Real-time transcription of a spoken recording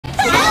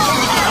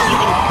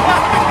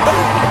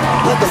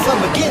the fun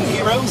begin,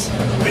 heroes.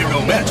 They're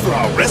no match for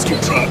our rescue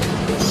truck.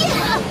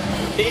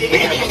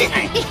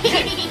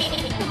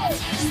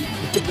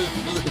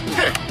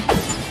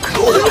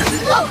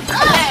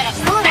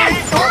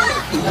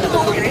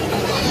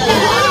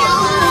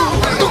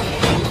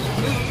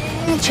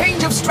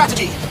 Change of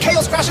strategy.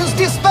 Chaos Crashers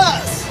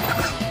disperse.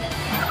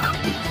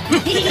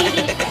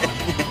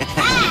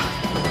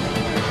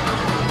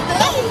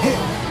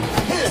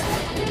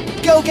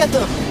 Go get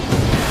them.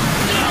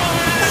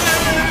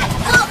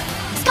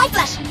 Sky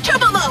Flash,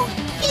 turbo mode.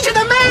 To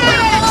the max!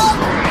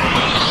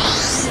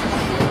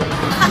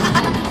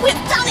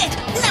 We've done it.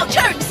 Now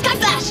turn, Sky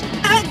Flash.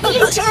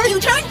 U-turn.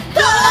 U-turn.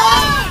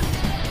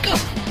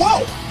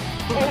 Whoa!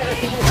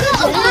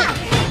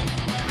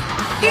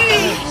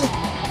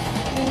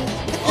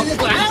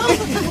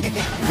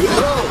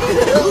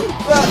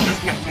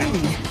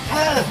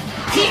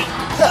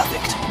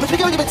 Perfect, but we're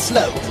going a bit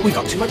slow. We've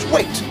got too much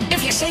weight.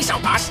 If you say so,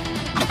 boss.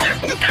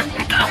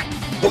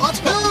 What?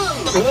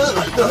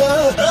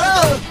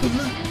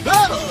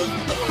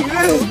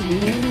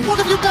 What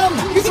have you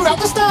done? You threw out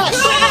the stash!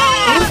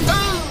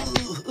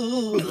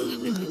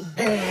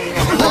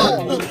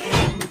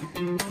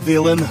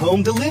 Villain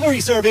home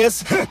delivery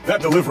service.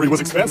 That delivery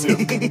was expensive.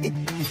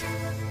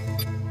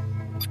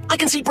 I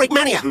can see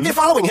Breakmania. They're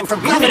following him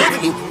from Glavin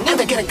Avenue, and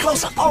they're getting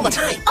closer all the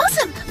time.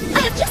 Awesome.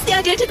 I have just the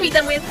idea to greet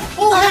them with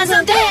all hands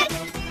on deck.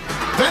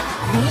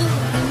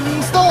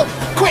 Stop!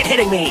 Quit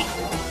hitting me!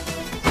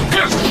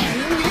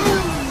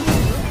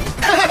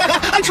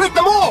 I tricked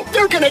them all!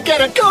 They're gonna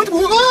get a good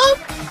whoop!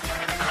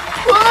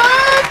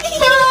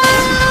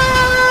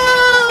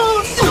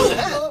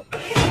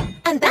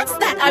 And that's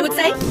that, I would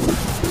say.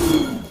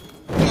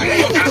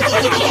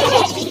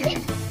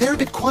 They're a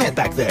bit quiet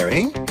back there,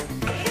 eh?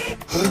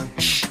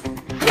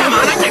 Come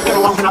on, I'm not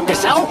gonna open up the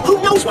cell.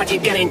 Who knows what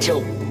you'd get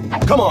into?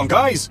 Come on,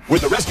 guys.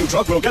 With the rescue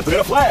truck, we'll get there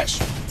in a flash.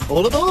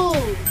 All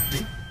aboard!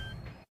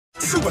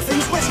 Super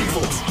Things Rescue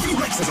Force.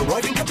 T-Rex has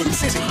arrived in Kaboom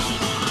City.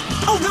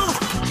 Oh no!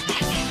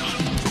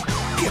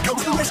 Here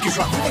comes the rescue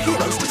truck with the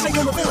heroes to take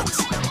on the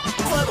villains.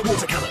 Fire the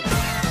water cannon.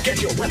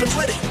 Get your weapons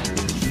ready.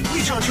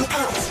 Recharge your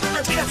powers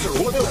and capture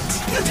all the villains.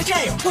 Go to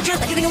jail! Watch out,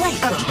 they're getting away!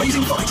 An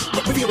amazing fight,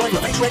 but with the arrival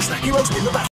of H-Rex, the heroes win the battle.